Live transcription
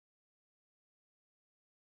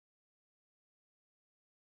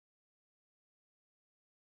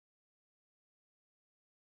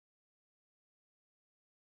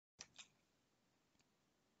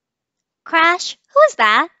Crash? Who is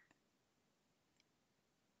that?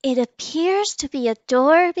 It appears to be a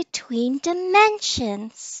door between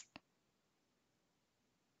dimensions.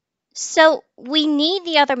 So we need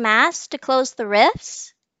the other mask to close the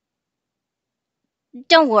rifts?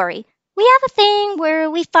 Don't worry. We have a thing where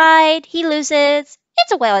we fight, he loses.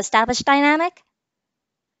 It's a well-established dynamic.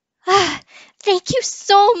 Thank you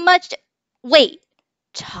so much. Wait,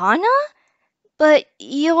 Tana? But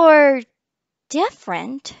you're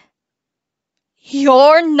different.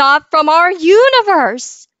 You're not from our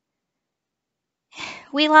universe.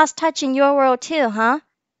 We lost touch in your world too, huh?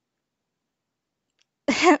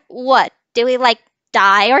 What, did we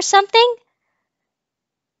die or something?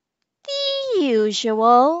 The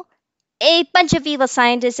usual. A bunch of evil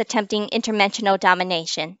scientists attempting interdimensional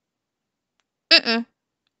domination.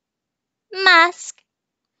 Mask.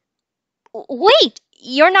 Wait,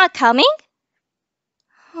 you're not coming?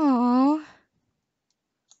 Oh.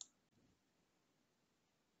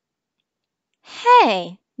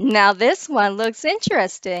 Hey, now this one looks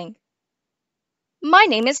interesting. My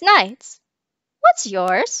name is Knights. What's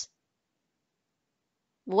yours?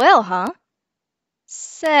 Will, huh?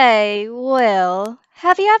 Say, Will,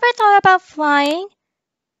 have you ever thought about flying?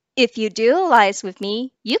 If you dualize with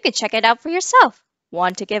me, you can check it out for yourself.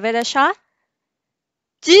 Want to give it a shot?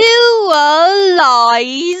 Dualize!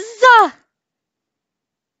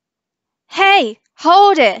 Hey,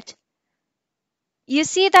 hold it! You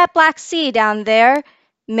see that black sea down there?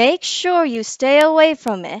 Make sure you stay away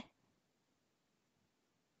from it.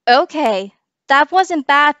 Okay, that wasn't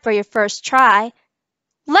bad for your first try.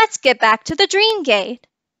 Let's get back to the Dream Gate.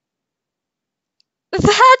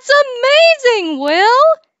 That's amazing, Will!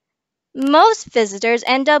 Most visitors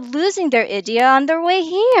end up losing their idea on their way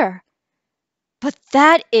here. But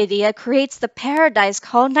that idea creates the paradise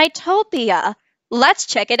called Nightopia. Let's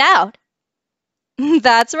check it out.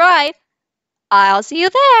 That's right. I'll see you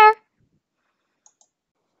there.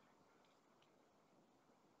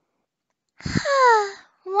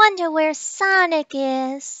 Wonder where Sonic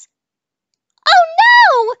is. Oh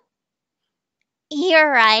no! You're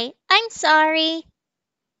right. I'm sorry.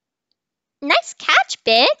 Nice catch,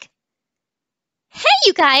 Big. Hey,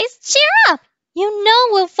 you guys, cheer up. You know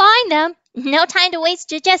we'll find them. No time to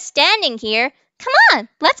waste just standing here. Come on,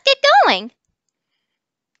 let's get going.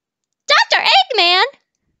 Dr. Eggman!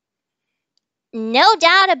 No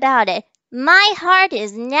doubt about it. My heart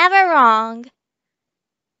is never wrong.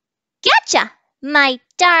 Gotcha, my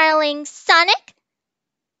darling Sonic.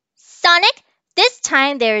 Sonic, this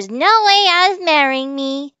time there's no way out of marrying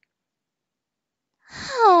me.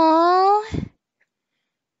 Oh.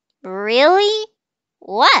 Really?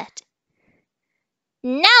 What?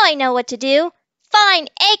 Now I know what to do. Find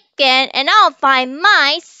Eggman and I'll find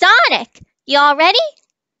my Sonic. Y'all ready?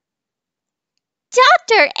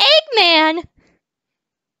 Dr. Eggman!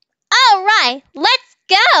 All right, let's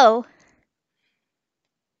go.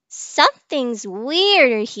 Something's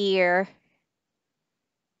weird here.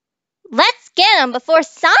 Let's get him before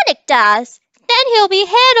Sonic does. Then he'll be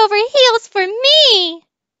head over heels for me.